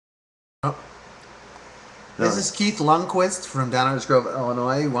Oh, No, this is Keith Lundquist from Downers Grove,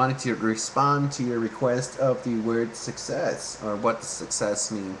 Illinois. Wanted to respond to your request of the word success, or what does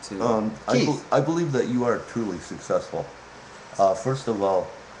success mean to Keith. I believe that you are truly successful. First of all,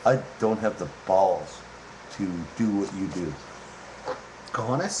 I don't have the balls to do what you do.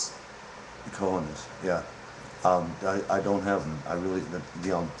 Cojones? Cojones, yeah. I don't have them. I really,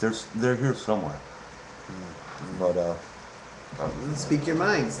 they're here somewhere. But Speak your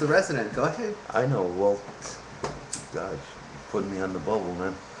mind. It's the resident. Go ahead. I know. Well, gosh, putting me on the bubble,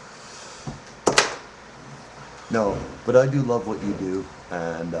 man. No, but I do love what you do,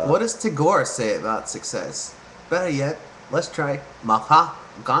 and What does Tagore say about success? Better yet, let's try Mahatma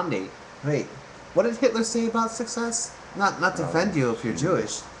Gandhi. Wait, what did Hitler say about success? Not to offend you if you're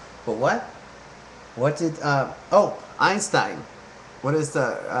Jewish, but what? What did Einstein? What is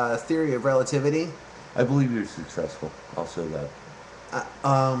the theory of relativity? I believe you're successful. I'll say that.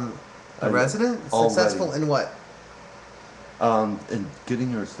 A resident? Already. Successful in what? And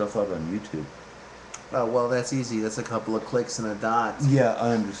getting your stuff out on YouTube. Oh, well, that's easy. That's a couple of clicks and a dot. Yeah,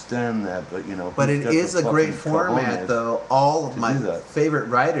 I understand that, but you know. But who's it got is the a great fucking format, cojones though. All of to my do that? favorite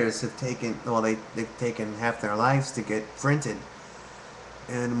writers have taken, well, they've taken half their lives to get printed.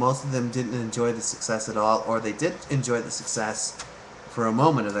 And most of them didn't enjoy the success at all, or they did enjoy the success for a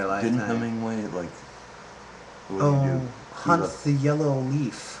moment of their lifetime. Didn't Hemingway what did he do? Hunt He the Yellow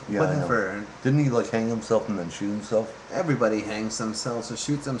Leaf. Yeah, I know. Whatever. Didn't he hang himself and then shoot himself? Everybody hangs themselves or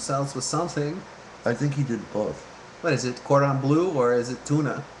shoots themselves with something. I think he did both. What is it, cordon bleu or is it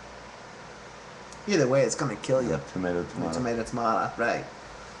tuna? Either way, it's gonna kill you. Tomato. Tomato, right.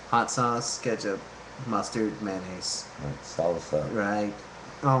 Hot sauce, ketchup, mustard, mayonnaise. Right, salsa. Right.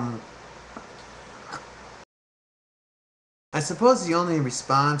 I suppose you only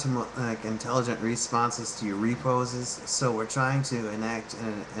respond to intelligent responses to your reposes, so we're trying to enact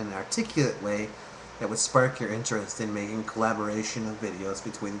in an articulate way that would spark your interest in making collaboration of videos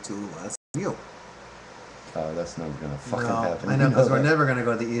between the two of us and you. That's never gonna fucking No, happen. I know, because we're that. never going to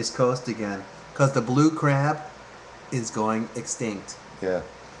go to the East Coast again. Because the blue crab is going extinct. Yeah. A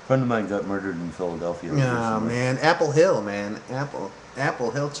friend of mine got murdered in Philadelphia. Oh, recently. man. Apple Hill, man.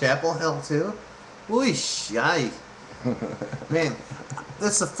 Apple Hill, Chapel Hill, too. Whoosh, yike. Man,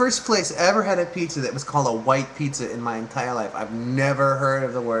 that's the first place I ever had a pizza that was called a white pizza in my entire life. I've never heard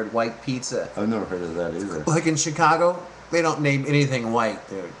of the word white pizza. I've never heard of that either. Like in Chicago, they don't name anything white,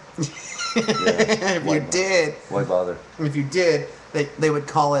 dude. If you did, Why bother? if you did, they would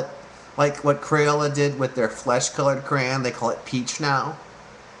call it like what Crayola did with their flesh-colored crayon. They call it peach now.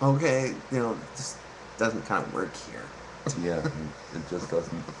 Okay, just doesn't kind of work here. Yeah, it just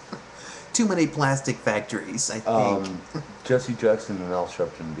doesn't. Too many plastic factories, I think. Jesse Jackson and Al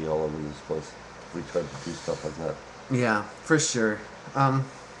Sharpton be all over this place. We tried to do stuff like that. Yeah, for sure.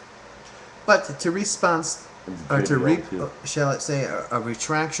 But to response, or to JBL too. shall it say a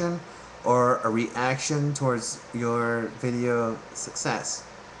retraction or a reaction towards your video success?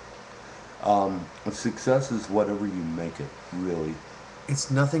 Success is whatever you make it, really.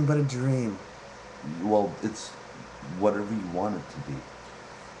 It's nothing but a dream. Well, it's whatever you want it to be.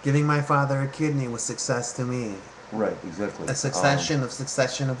 Giving my father a kidney was success to me. Right, exactly. A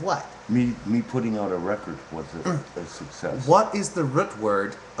succession of what? Me putting out a record was a success. What is the root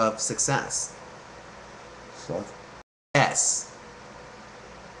word of success? Suck? S.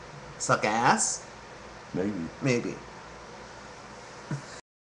 Suck ass? Maybe. Maybe.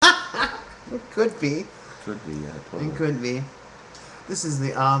 It could be. Could be, yeah, totally. It could be. This is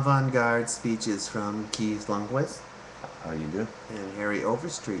the avant-garde speeches from Keith Lundquist How you do? and Harry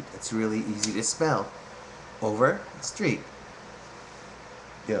Overstreet. It's really easy to spell. Overstreet.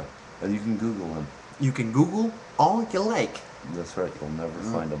 Yeah, and you can Google him. You can Google all you like. That's right, you'll never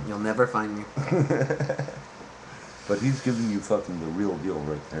find him. You'll never find me. But he's giving you fucking the real deal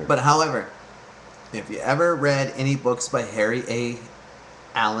right there. But however, if you ever read any books by Harry A.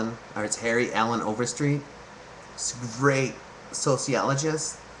 Allen, or it's Harry Allen Overstreet, he's a great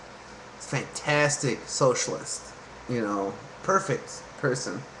sociologist. He's a fantastic socialist. Perfect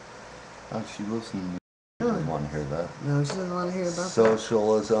person. Oh, she listens. You don't want to hear that. No, she doesn't want to hear about that.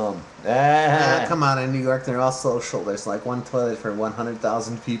 Socialism. Come on, in New York, they're all social. There's like one toilet for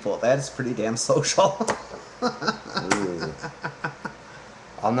 100,000 people. That is pretty damn social. Ugh.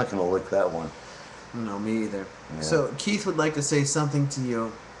 I'm not gonna lick that one. No, me either. Yeah. So, Keith would like to say something to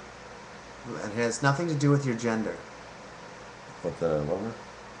you that has nothing to do with your gender. But the lover?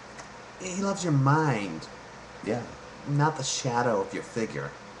 He loves your mind, Yeah. not the shadow of your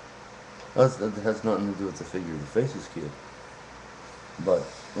figure. That has nothing to do with the figure. The face is cute. But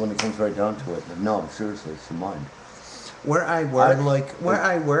when it comes right down to it, no, seriously, it's the mind. Where I work, I like- where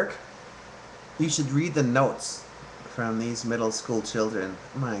I work, You should read the notes from these middle school children.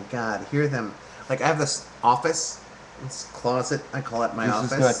 My God, hear them. Like I have this office, this closet. I call it my This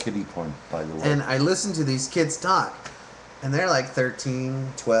office. is not kiddie porn, by the way. And I listen to these kids talk. And they're like 13,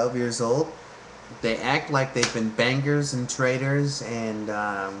 12 years old. They act like they've been bankers and traders and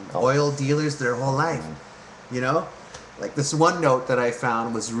oil dealers their whole life. You know? Like this one note that I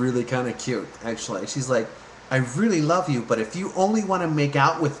found was really kind of cute, actually. She's like, I really love you, but if you only want to make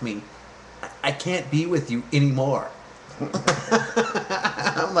out with me, I can't be with you anymore.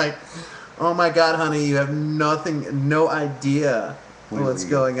 I'm like, oh my God, honey, you have no idea what's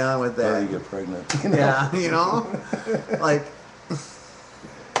going on with that. How you get pregnant. You know? Yeah, you know? Like,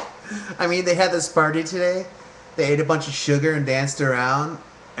 I mean, they had this party today. They ate a bunch of sugar and danced around.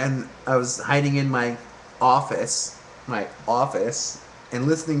 And I was hiding in my office, and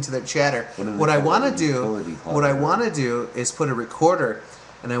listening to their chatter. What I want to do is put a recorder,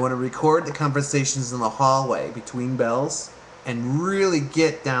 and I want to record the conversations in the hallway between bells and really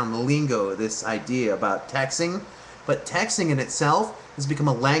get down the lingo of this idea about texting. But texting in itself has become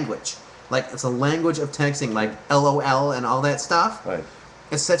a language. Like, it's a language of texting, like LOL and all that stuff. Right.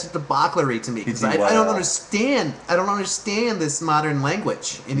 It's such a debauchery to me because I don't understand. I don't understand this modern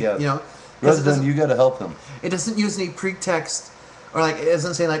language. And, Yeah. You know, Rather than you got to help him. it doesn't use any pretext, or like it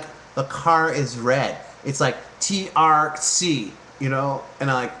doesn't say like the car is red. It's like TRC, you know, and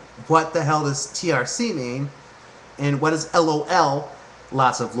I'm like, what the hell does TRC mean? And what is LOL?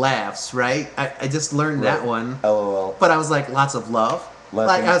 Lots of laughs, right? I just learned that one. LOL. But I was like, lots of love. Laughing.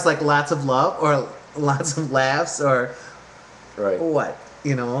 Like I was like, lots of love or lots of laughs or Right. what?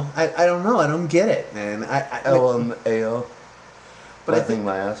 You know, I don't know. I don't get it, man. LMAO. But I Laughing think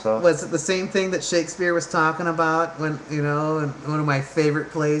my ass off. was it the same thing that Shakespeare was talking about when, you know, in one of my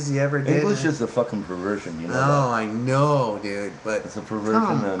favorite plays he ever did? English is a fucking perversion, you know. Oh, I know, dude. But It's a perversion.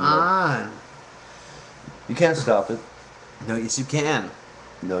 come And on. you can't stop it. No, yes, you can.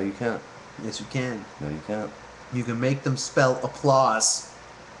 No, you can't. Yes, you can. No, you can't. You can make them spell applause.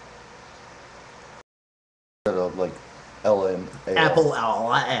 Instead of like LMAO. Apple,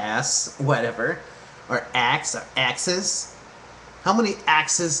 ass, whatever. Or axe, or axes. How many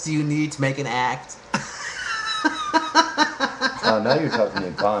axes do you need to make an act? Now you're talking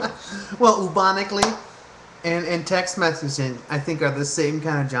Ebonics. Well, ubonically and text messaging, I think, are the same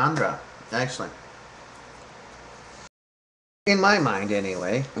kind of genre, actually. In my mind,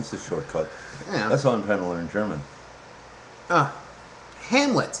 anyway. That's a shortcut. Yeah. That's why I'm trying to learn German.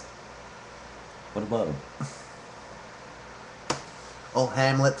 Hamlet. What about him? Oh,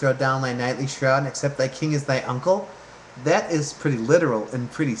 Hamlet, throw down thy knightly shroud and accept thy king as thy uncle. That is pretty literal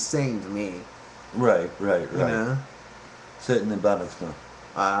and pretty sane to me. Right. You know? Say it in Ebonics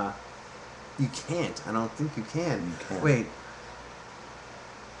now. You can't. I don't think you can. You can't. Wait.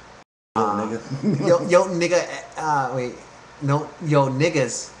 Yo, nigga. Yo, nigga. Wait. No, yo,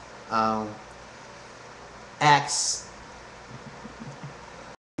 niggas. Axe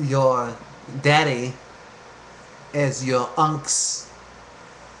your daddy as your unks.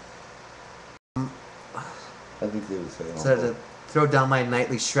 I think they would say So to throw down my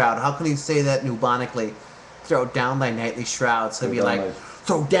nightly shroud. How can you say that nubonically? Throw down thy nightly shroud. So it'd be Throw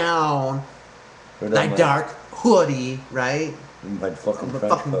like, down throw down thy my dark hoodie, right? My fucking The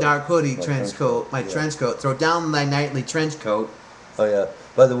trench fucking coat. dark hoodie My trench coat. My yeah. trench coat. Throw down thy nightly trench coat. Oh yeah.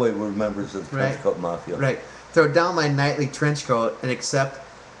 By the way, we're members of the Right. Trench Coat Mafia. Right. Throw down thy nightly trench coat and accept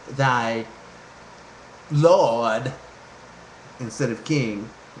thy lord instead of king.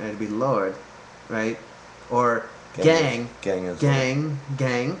 It'd be lord, right? Or gang,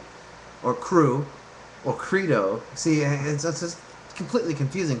 Gang. or crew, or credo. See, it's just completely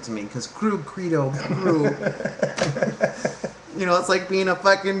confusing to me because credo. You know, it's like being a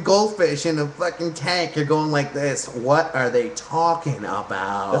fucking goldfish in a fucking tank. You're going like this. What are they talking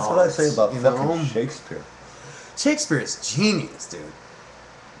about? That's what I say about You fucking know? Shakespeare. Shakespeare is genius, dude.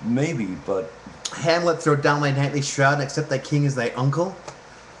 Maybe, but Hamlet, throw down thy knightly shroud and accept thy king as thy uncle.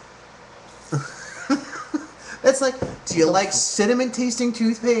 That's like, do you like cinnamon tasting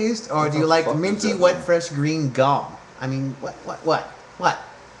toothpaste or do you like fuck is minty that, wet man? fresh green gum? I mean, what?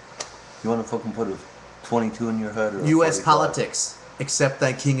 you want to fucking put a 22 in your head or a U.S. 45? politics. Accept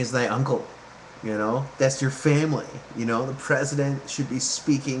thy king as thy uncle. You know, that's your family. You know, the president should be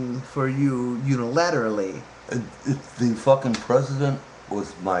speaking for you unilaterally. If the fucking president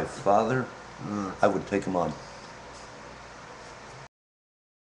was my father, I would take him on.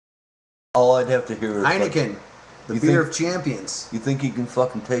 All I'd have to hear is Heineken, like, the you beer think- of champions. you think you can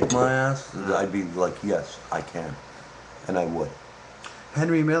fucking take my ass? I'd be like, yes, I can. And I would.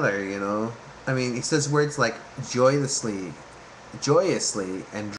 Henry Miller, you know, I mean, he says words like joyously, and